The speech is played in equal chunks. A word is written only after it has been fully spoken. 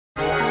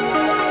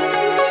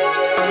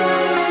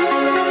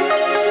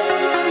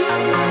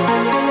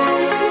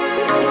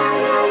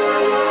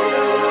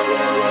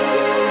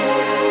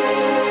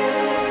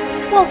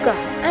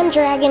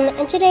Dragon,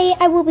 and today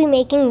I will be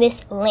making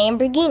this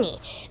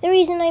Lamborghini. The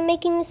reason I'm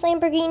making this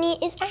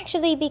Lamborghini is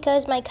actually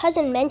because my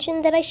cousin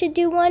mentioned that I should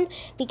do one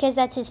because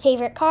that's his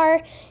favorite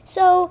car.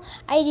 So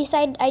I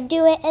decided I'd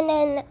do it, and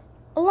then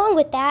along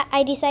with that,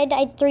 I decided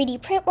I'd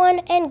 3D print one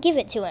and give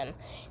it to him.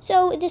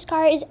 So this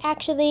car is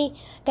actually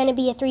going to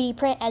be a 3D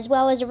print as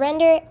well as a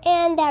render,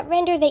 and that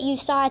render that you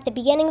saw at the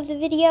beginning of the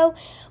video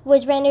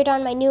was rendered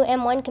on my new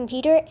M1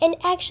 computer and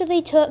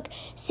actually took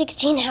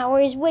 16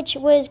 hours, which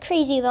was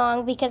crazy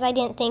long because I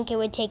didn't think it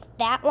would take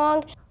that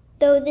long.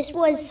 Though this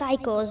was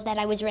cycles that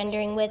I was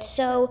rendering with,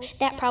 so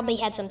that probably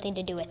had something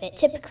to do with it.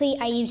 Typically,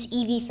 I use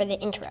Eevee for the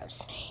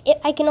intros.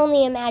 I can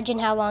only imagine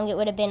how long it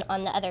would have been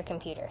on the other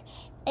computer.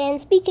 And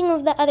speaking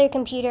of the other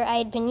computer I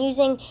had been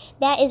using,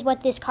 that is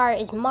what this car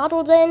is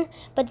modeled in,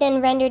 but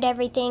then rendered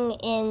everything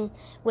in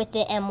with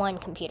the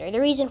M1 computer. The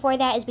reason for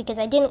that is because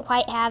I didn't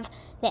quite have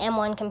the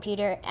M1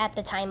 computer at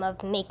the time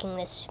of making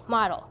this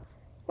model.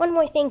 One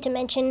more thing to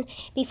mention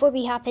before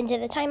we hop into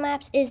the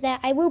time-lapse is that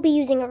I will be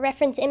using a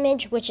reference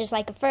image, which is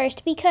like a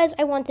first, because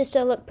I want this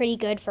to look pretty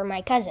good for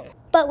my cousin.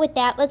 But with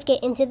that, let's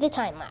get into the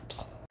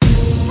time-lapse.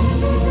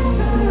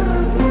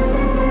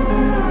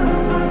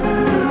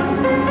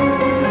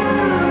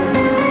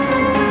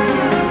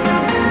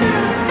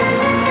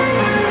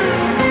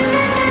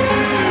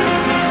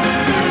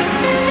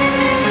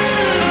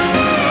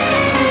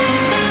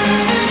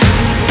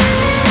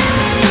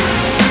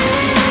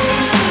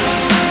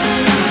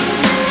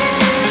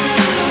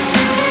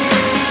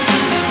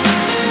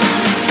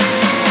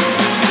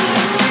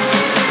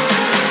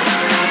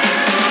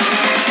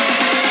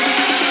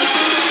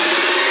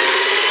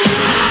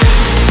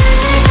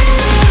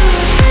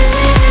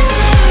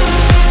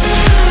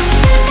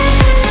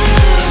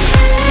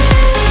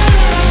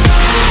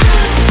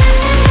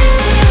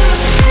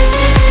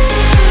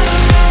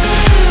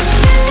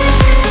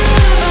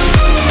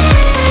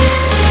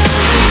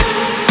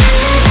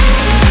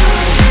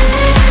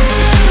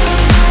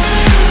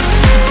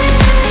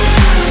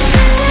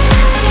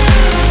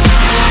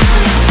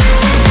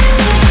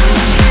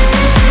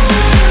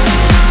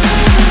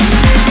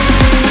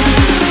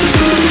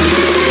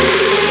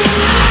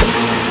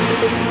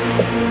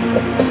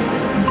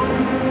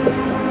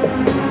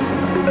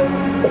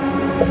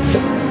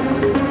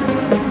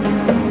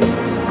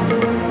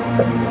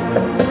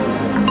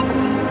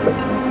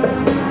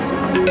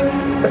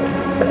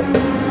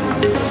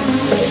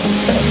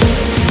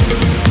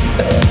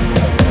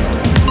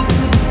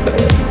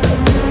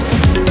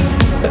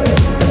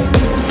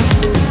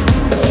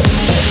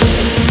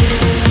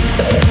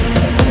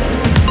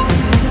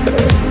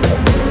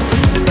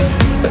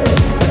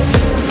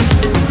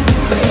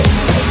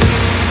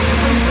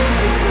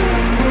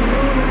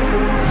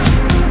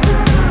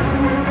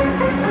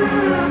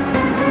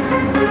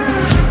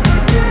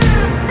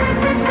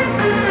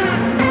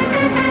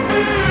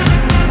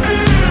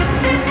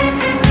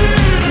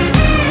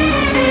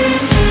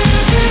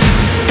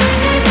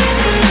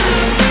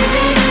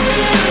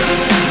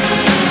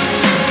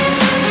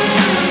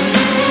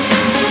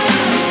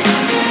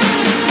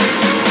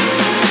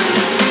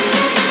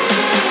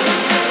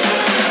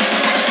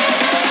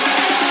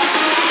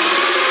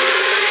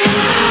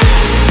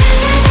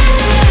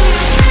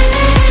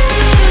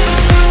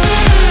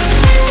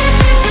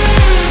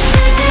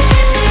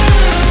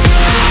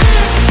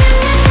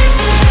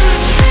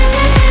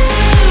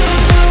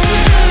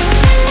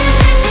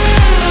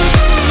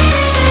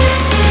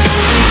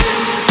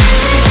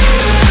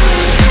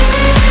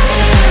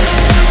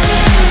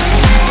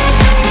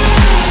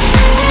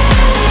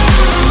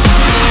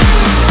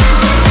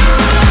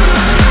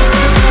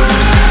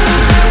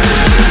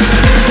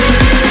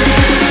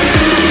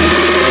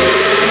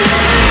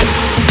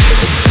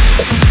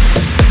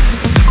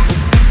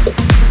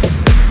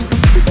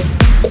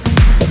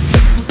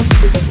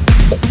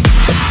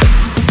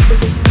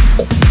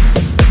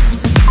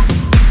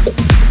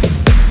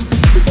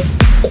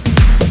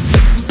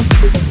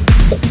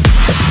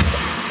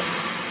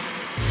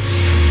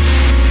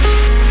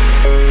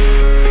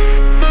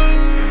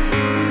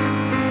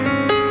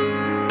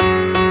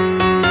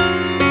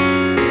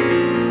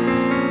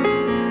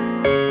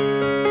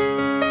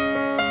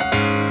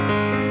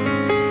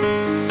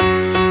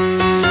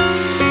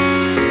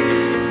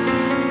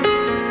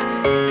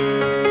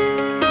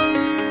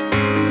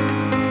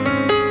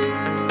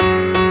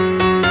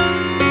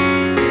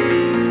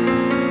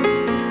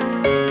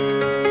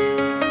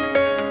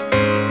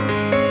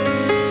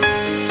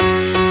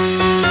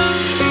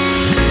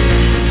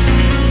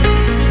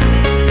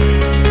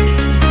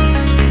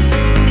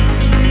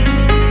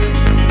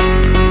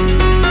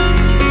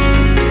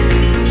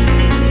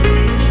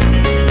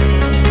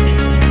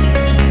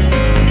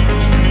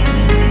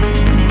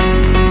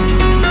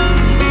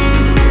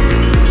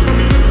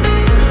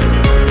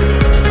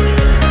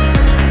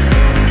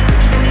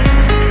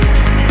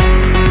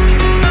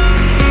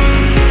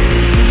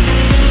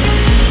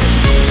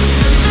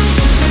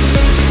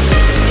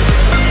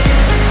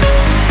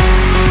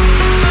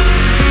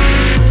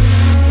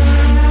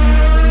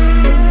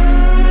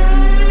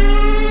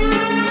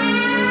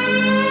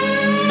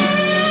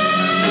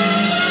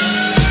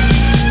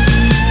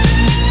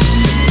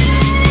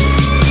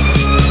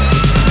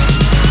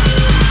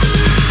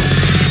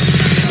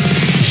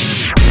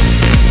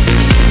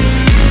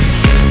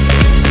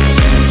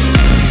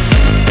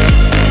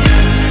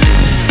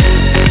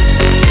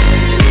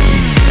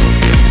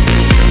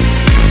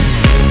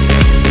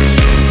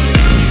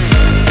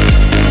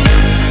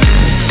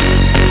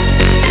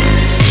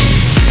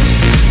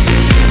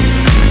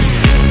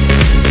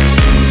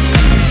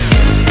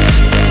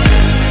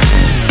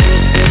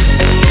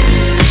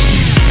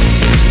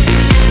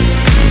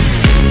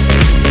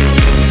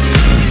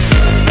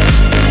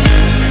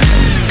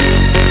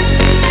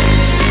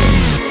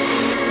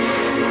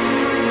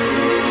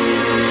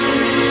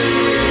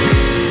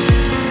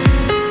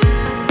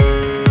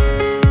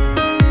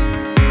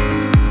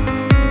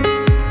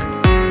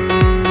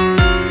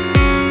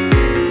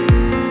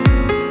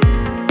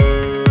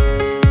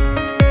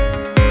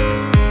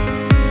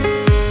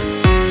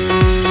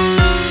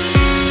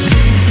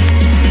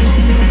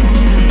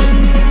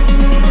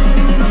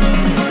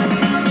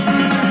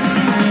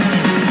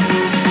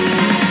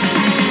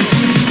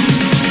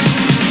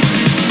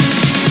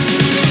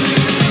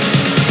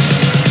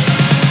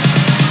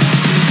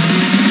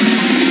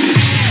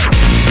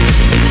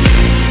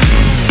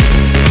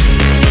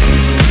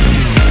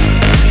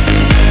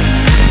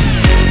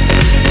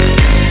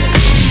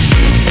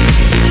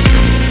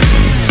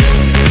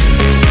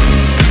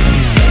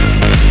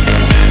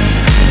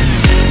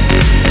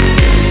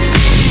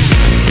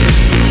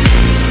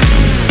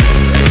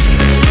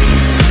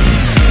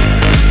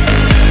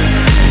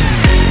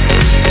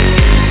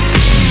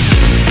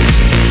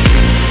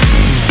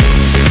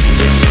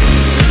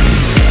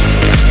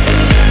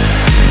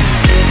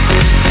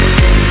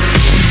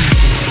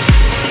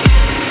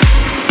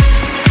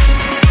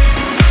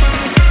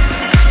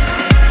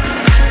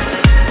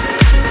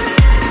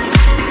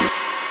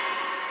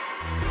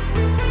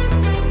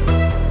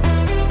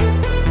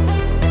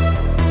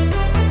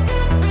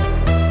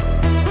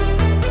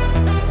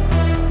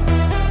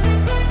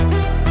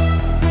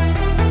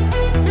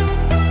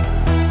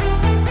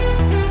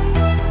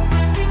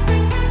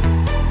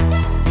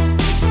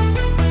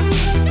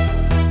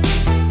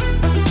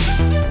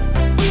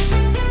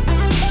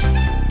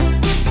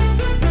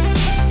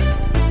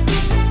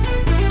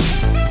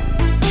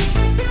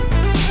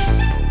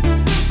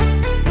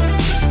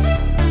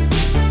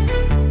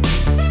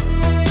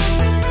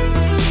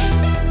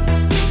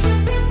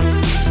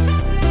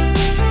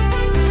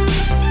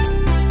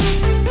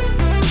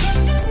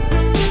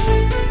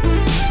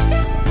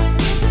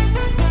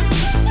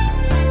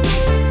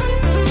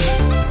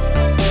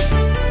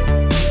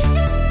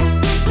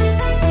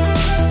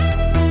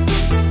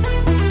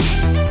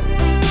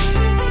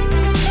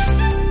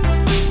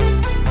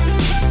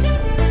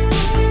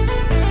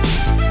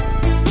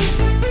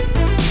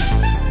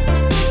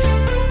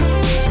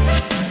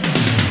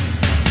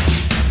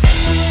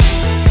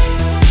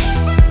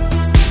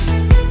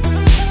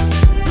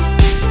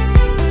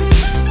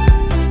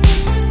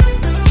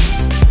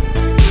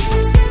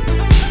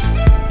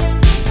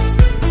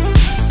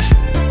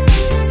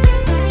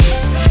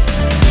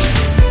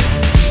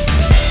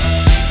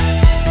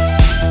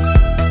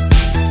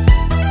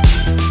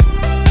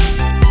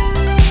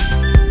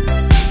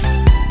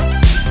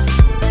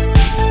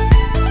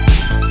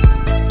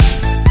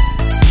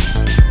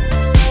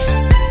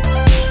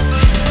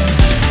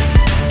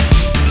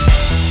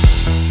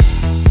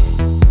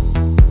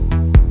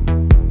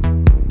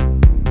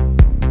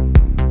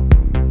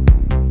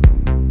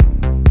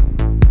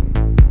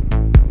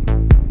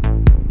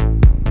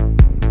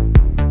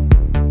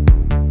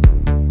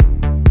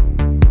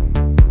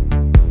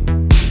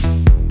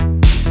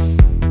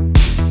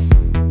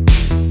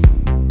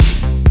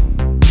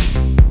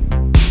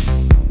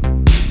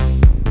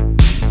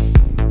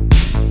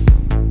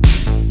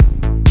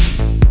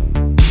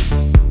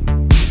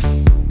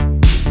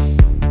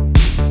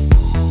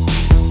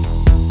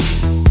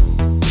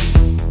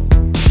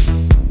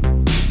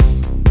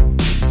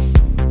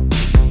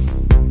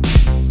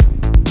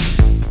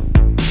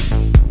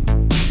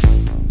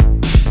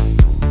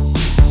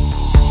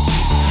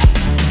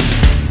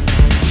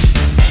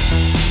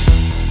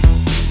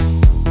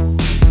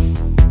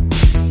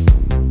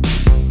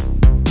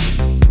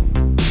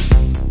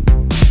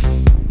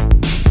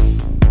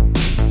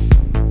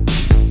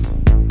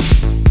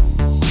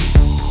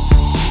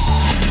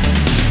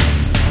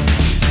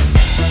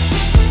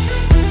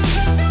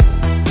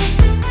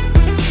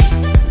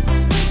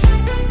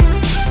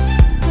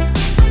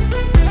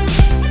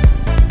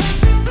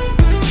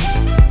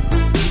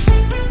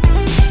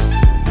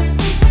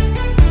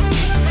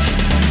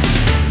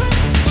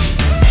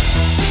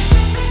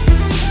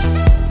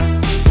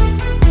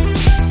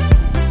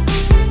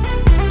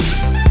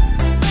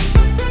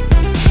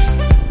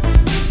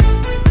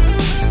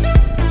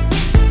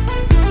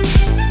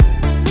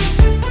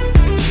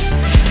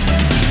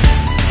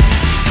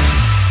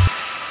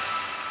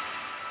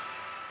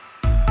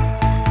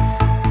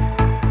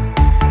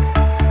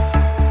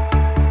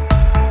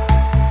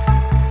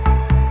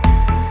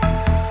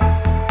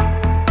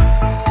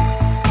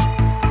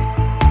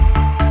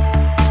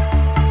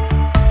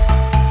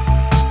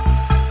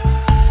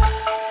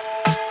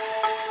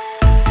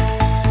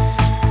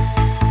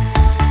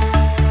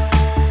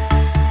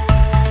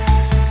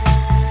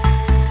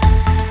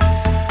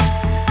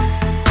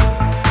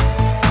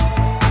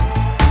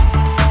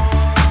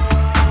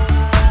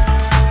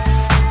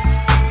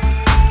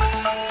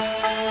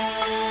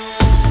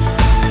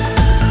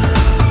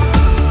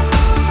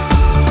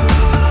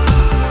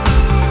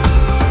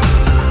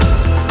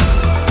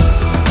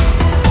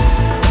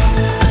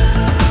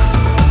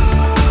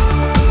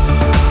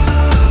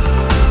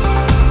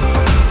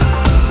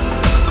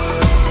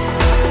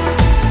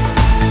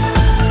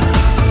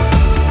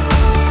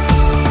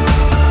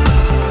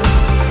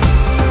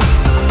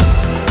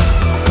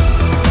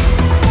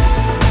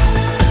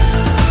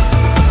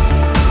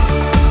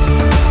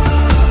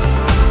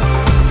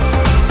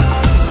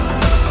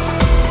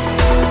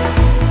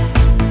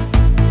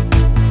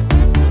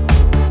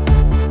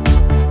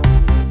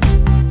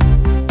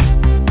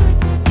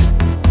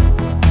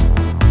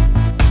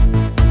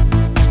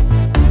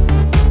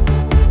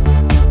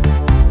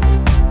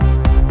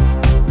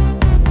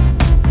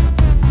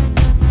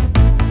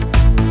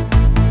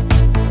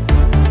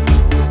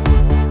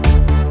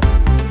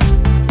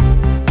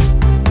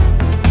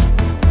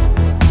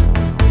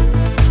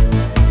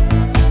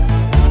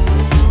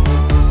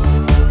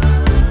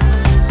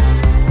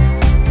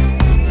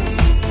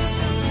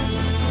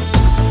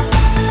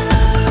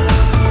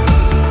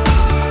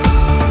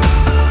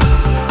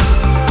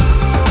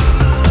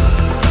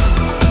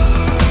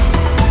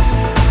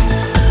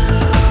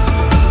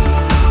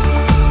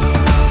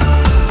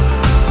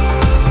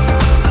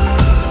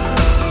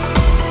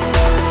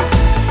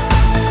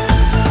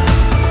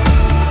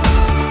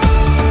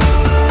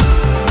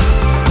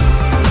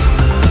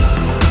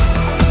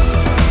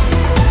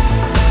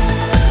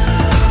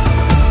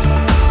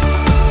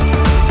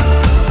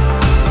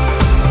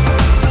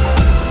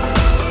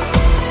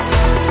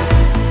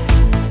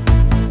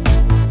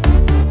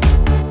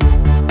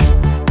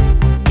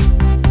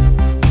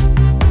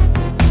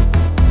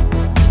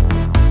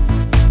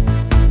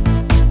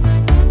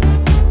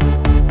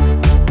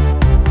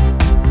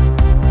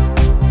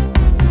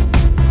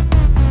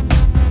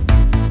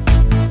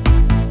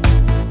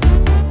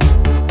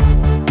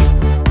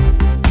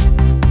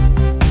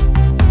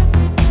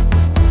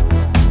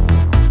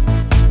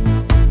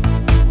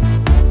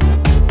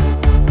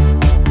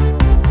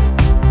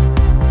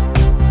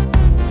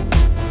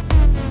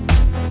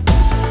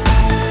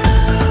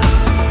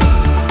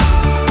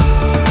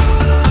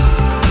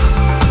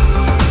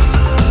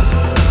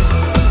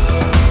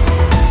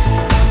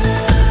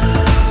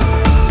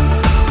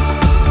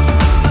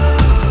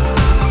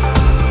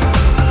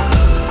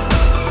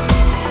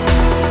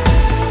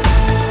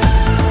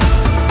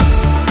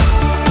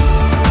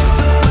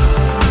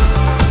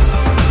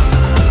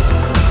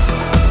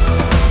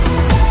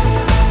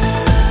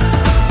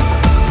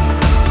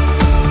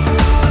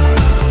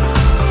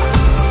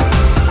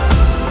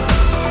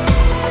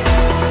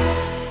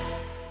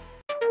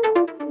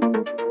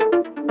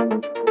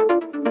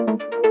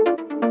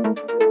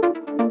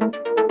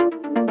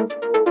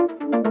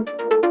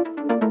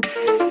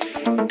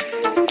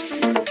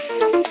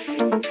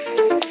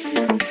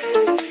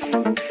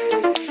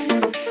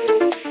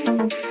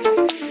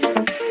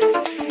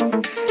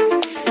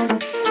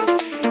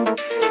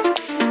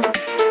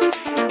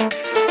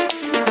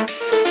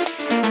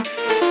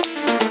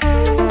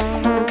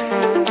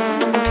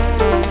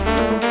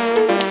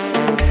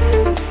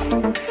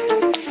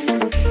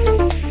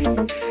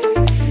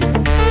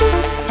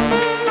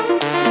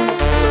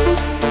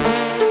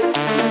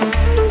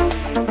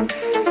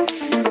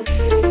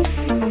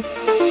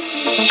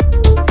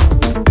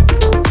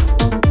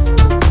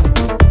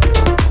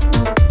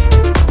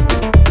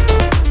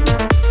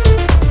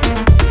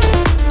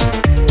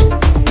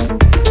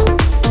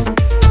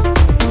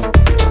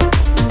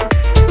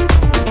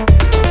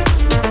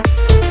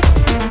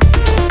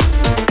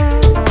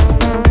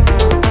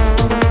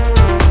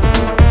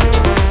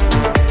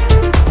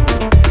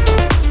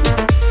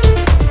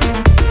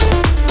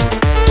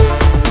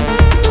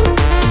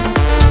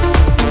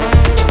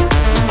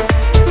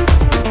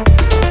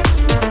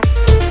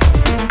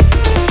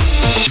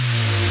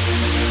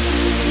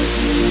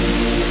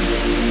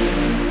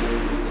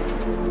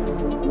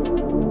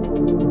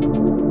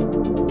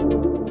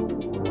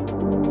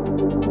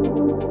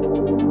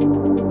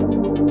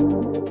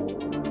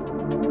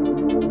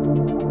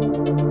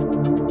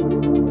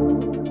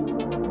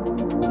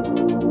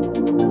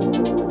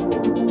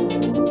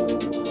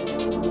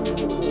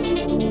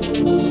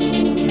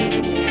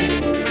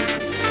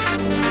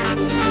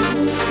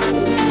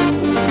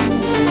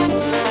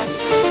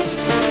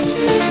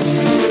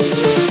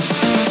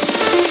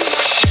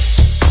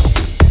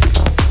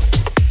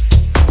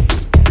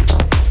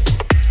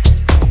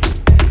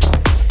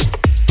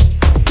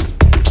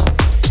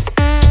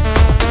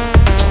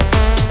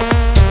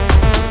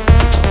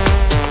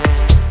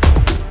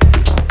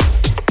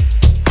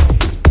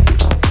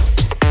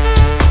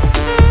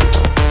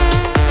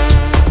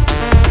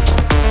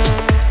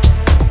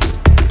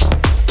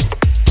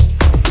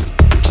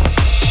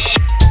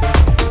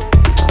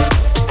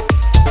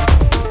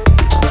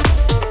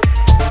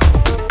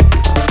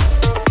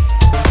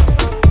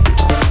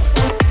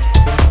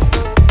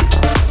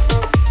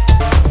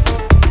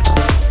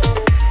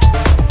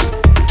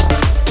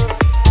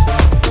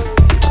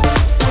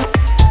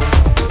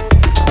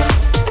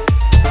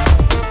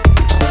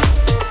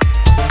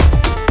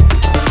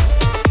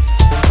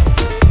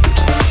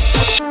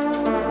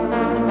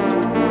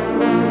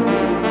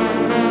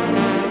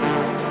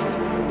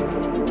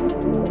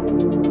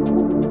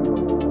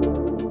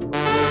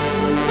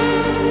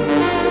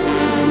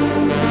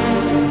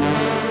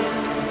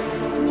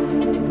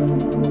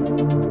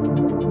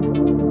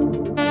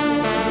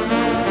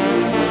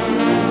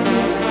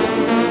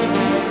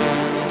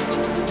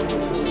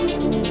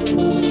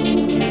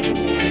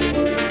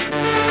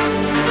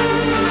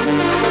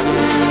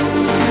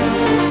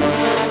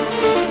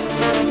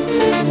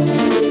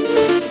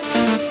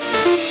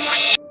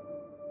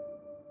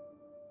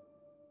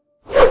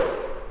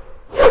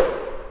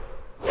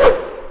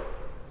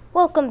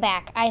 welcome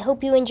back. I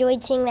hope you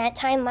enjoyed seeing that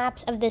time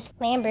lapse of this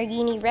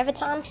Lamborghini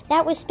Reventon.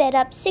 That was sped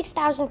up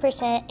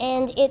 6,000%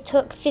 and it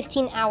took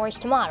 15 hours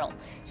to model.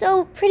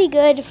 So pretty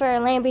good for a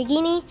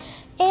Lamborghini.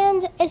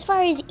 And as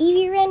far as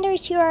Eevee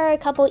renders, here are a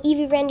couple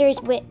Eevee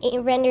renders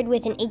rendered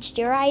with an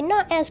HDRI.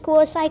 Not as cool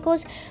as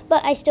Cycles,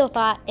 but I still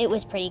thought it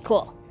was pretty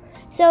cool.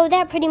 So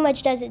that pretty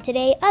much does it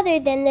today,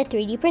 other than the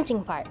 3D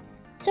printing part.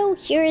 So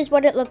here is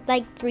what it looked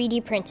like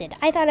 3D printed.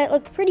 I thought it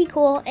looked pretty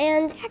cool,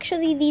 and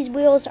actually these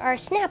wheels are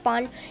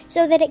snap-on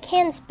so that it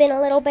can spin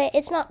a little bit.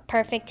 It's not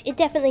perfect. It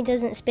definitely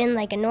doesn't spin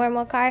like a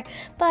normal car,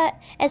 but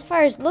as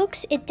far as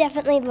looks, it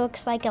definitely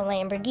looks like a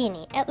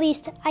Lamborghini. At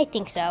least I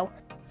think so.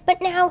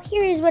 But now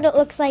here is what it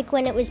looks like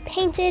when it was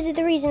painted.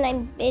 The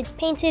reason it's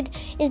painted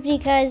is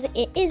because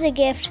it is a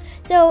gift,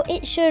 so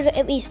it should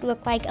at least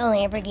look like a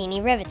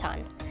Lamborghini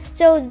Reventon.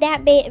 So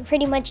that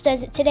pretty much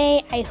does it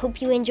today. I hope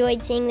you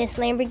enjoyed seeing this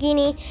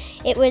Lamborghini.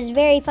 It was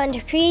very fun to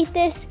create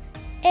this.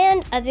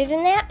 And other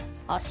than that,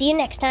 I'll see you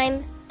next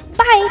time.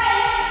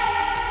 Bye!